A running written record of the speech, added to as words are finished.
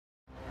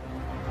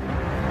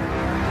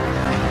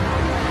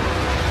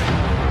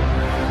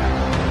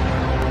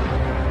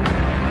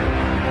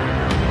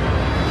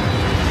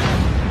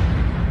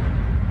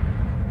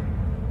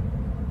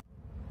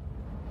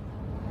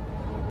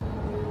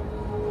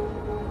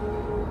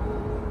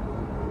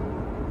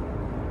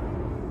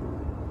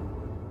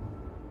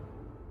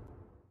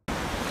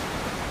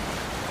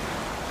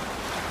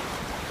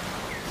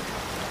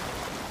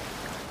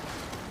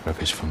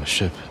Wreckage from a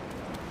ship.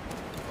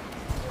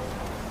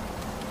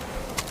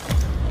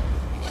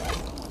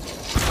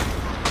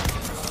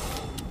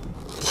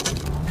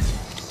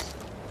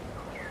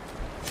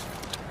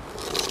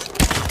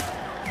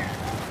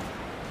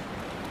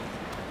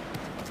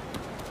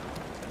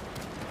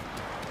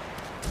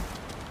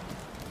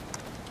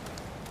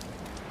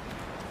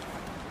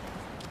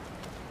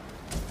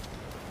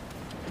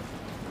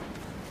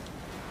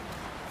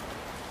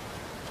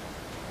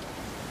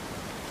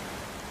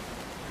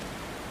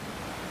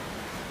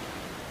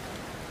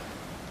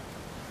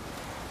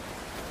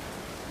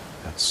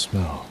 That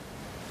smell.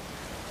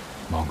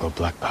 Mongol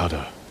black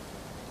powder.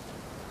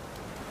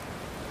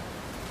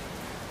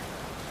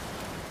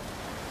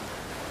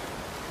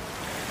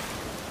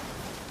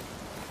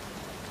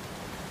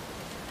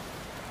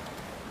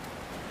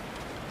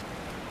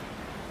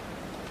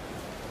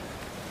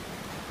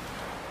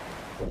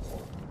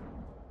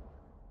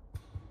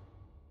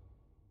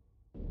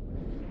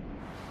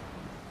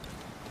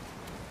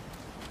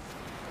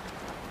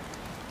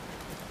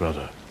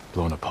 Rudder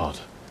blown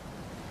apart.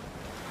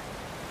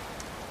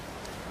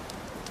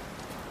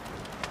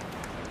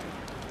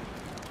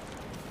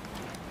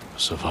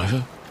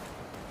 Survivor?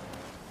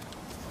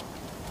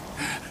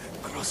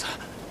 Groza,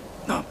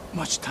 not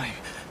much time.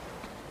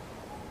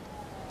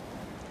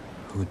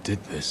 Who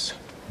did this?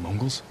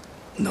 Mongols?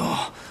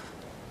 No.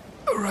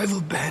 A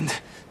rival band.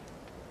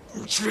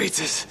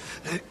 Traitors.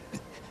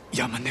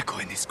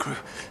 Yamaneko and his crew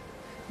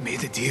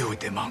made a deal with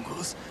the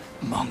Mongols.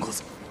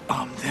 Mongols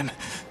armed them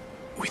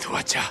with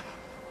wacha.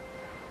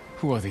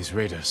 Who are these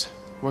raiders?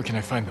 Where can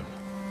I find them?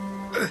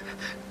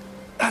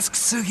 Ask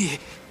Sugi.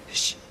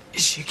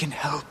 She can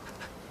help.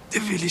 The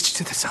village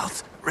to the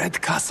south,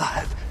 Red Casa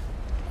had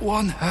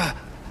won her.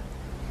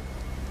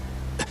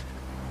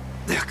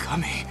 They're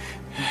coming.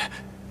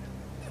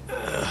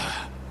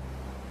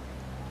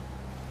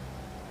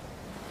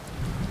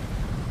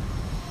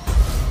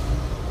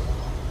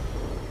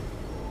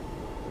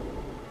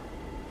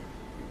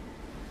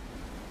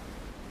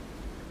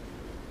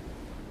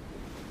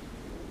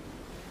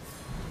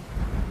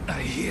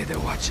 I hear the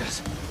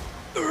watchers.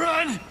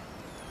 Run!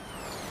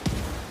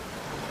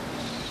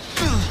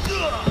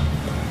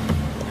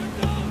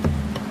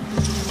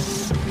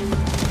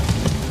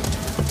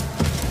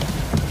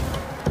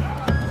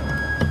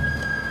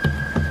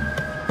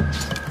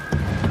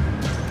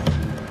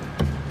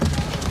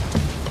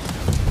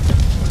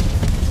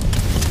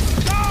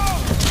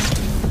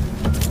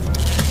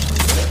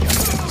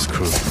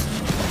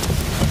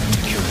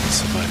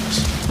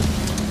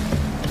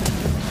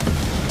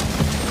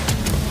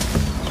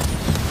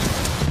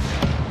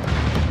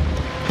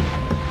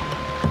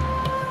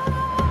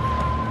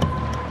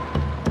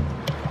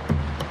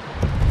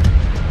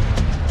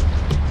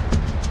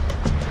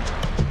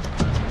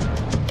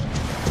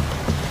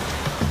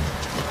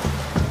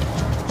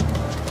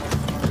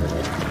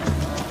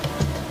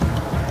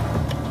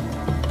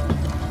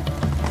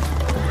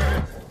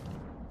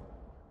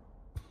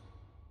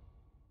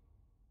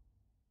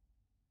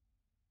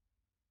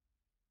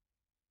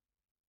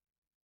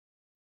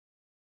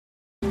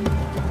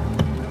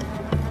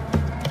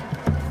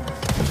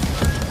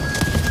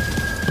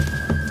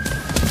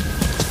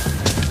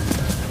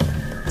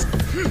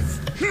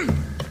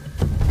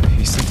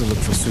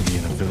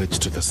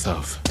 To the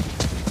south.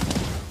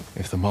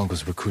 If the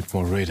Mongols recruit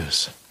more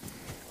raiders.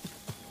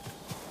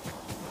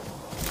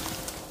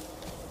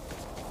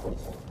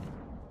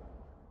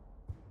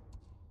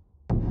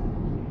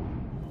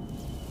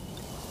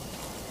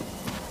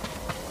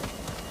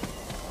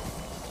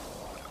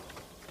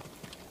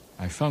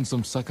 I found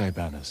some Sakai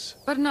banners.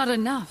 But not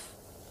enough.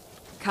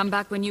 Come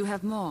back when you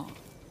have more.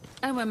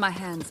 And when my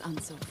hands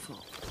aren't so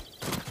full.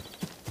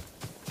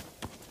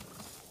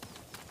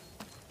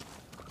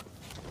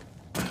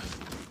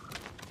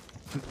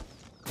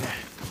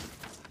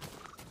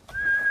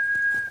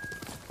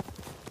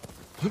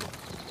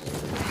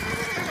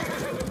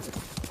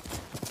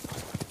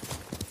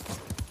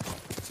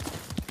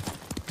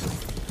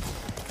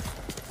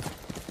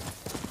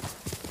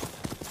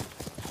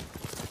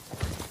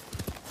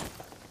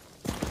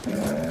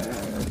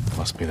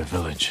 Must be the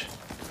village.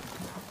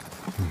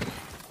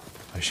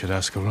 I should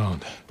ask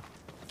around.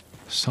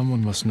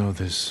 Someone must know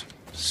this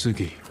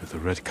Sugi with the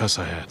red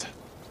casa hat.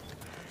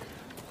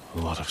 A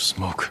lot of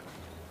smoke.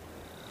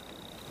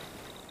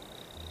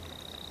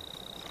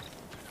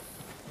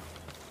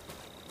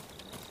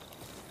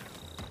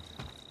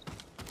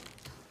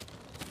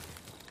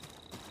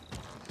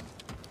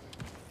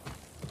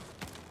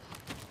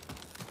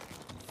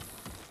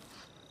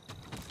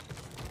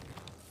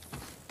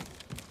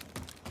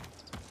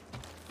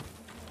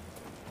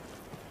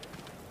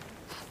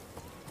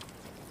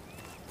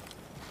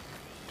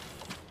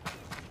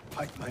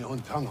 Bite my own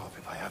tongue off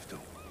if I have to.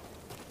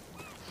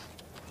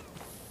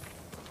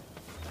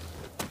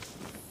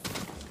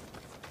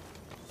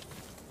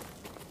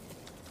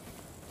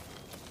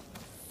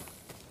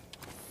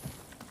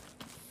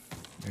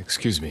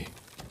 Excuse me.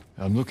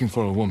 I'm looking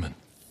for a woman.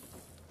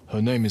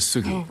 Her name is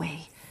Sugi. Go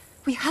away.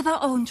 We have our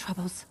own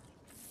troubles.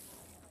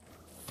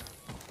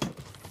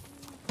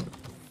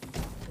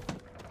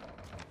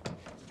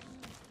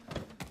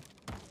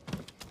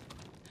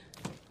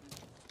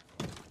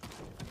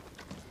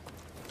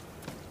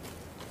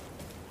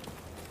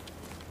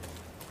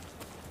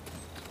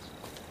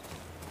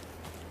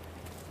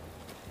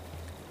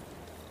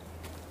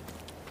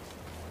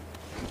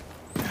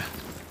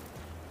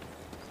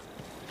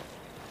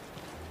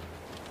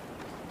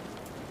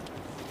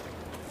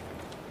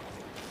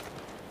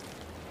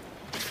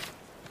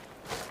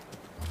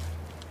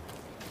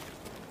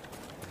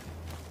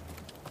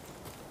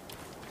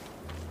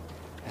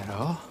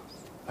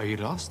 Are you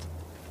lost?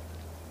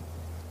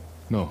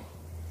 No,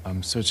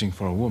 I'm searching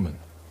for a woman.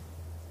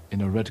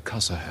 In a red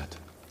casa hat.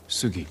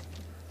 Sugi.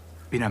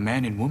 Been a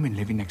man and woman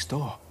living next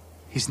door.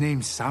 His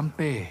name's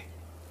Sanpei.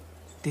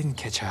 Didn't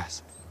catch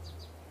us.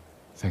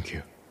 Thank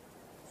you.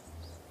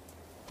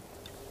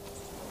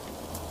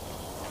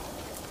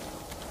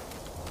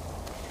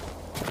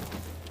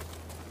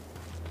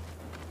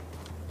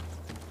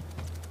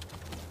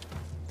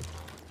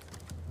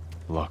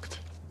 Locked.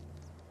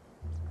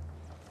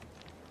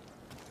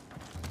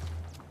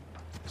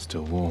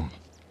 Still warm.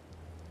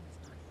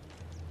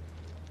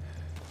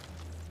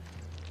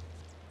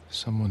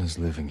 Someone is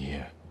living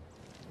here.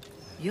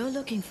 You're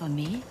looking for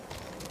me?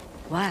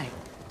 Why?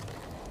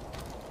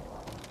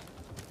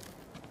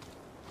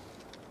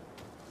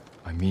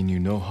 I mean you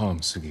no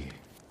harm, Sugi.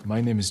 My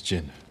name is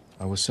Jin.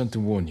 I was sent to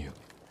warn you.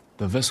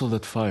 The vessel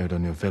that fired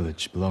on your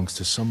village belongs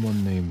to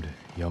someone named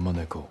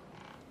Yamaneko.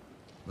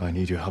 I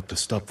need your help to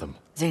stop them.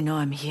 They know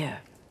I'm here.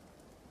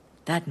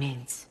 That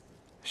means...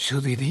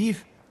 Should we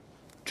leave?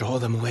 Draw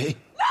them away?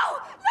 No!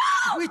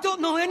 No! We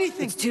don't know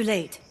anything! It's too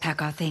late.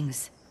 Pack our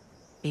things.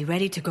 Be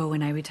ready to go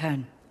when I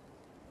return.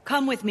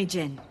 Come with me,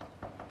 Jin.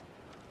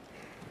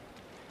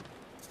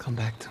 Come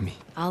back to me.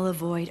 I'll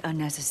avoid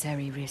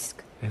unnecessary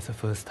risk. There's a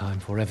first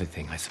time for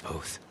everything, I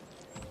suppose.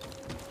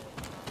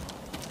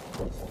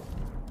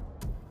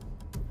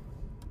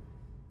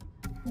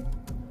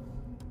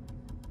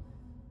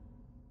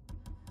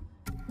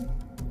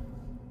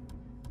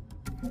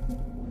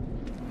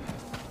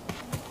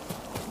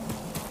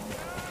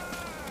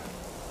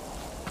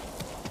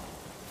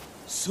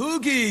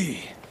 Sugi!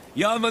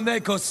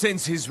 Yamaneko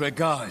sends his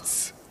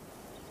regards.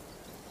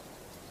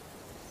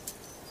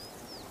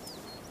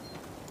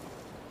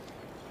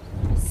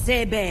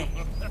 Sebe!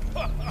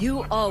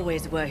 You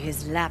always were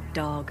his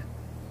lapdog.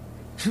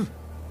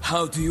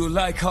 How do you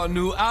like our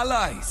new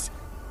allies?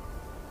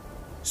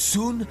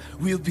 Soon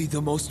we'll be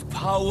the most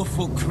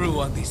powerful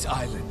crew on this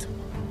island.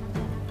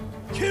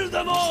 Kill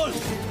them all!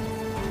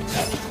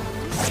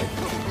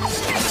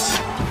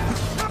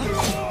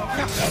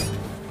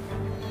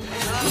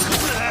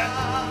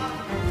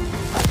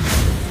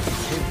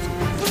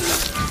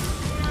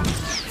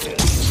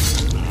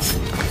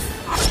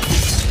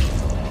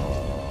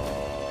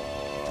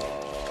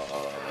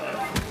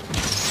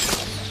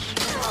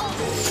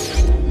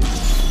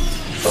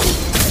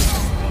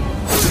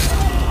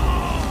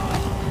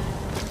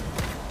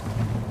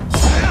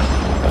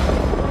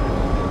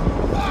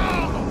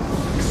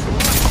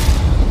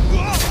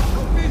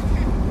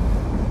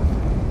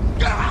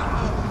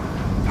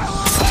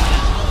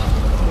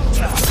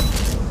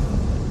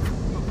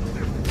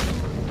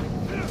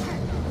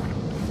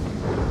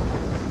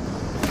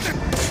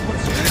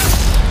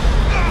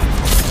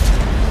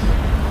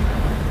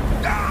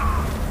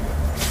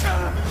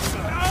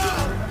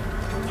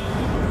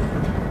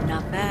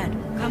 Not bad.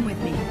 Come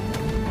with me.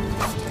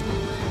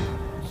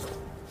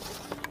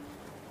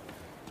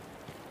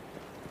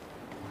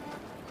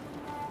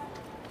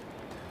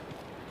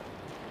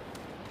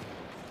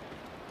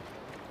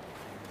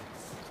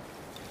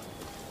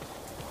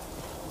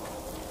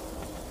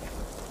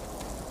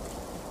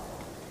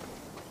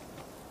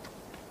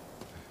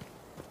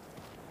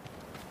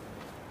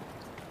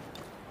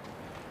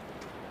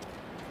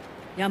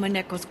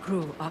 Yamaneko's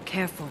crew are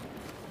careful,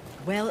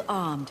 well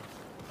armed,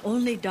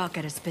 only dock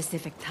at a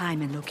specific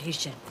time and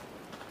location.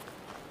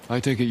 I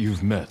take it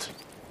you've met.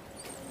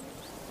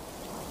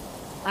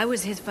 I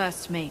was his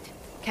first mate,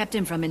 kept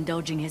him from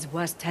indulging his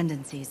worst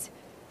tendencies,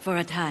 for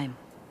a time.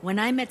 When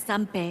I met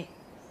Sanpei,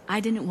 I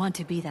didn't want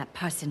to be that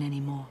person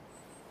anymore.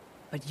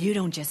 But you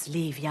don't just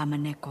leave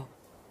Yamaneko.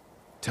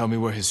 Tell me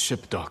where his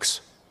ship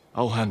docks.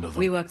 I'll handle them.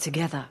 We work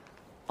together,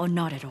 or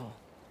not at all.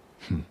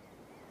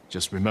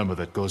 Just remember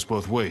that goes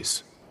both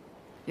ways.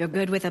 You're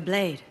good with a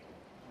blade.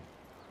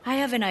 I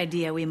have an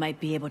idea we might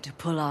be able to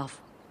pull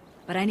off,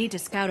 but I need to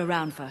scout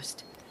around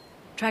first.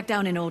 Track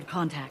down an old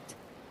contact.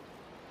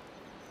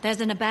 There's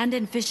an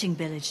abandoned fishing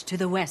village to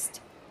the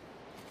west.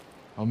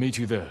 I'll meet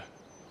you there.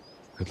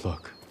 Good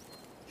luck.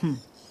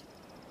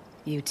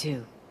 You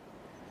too.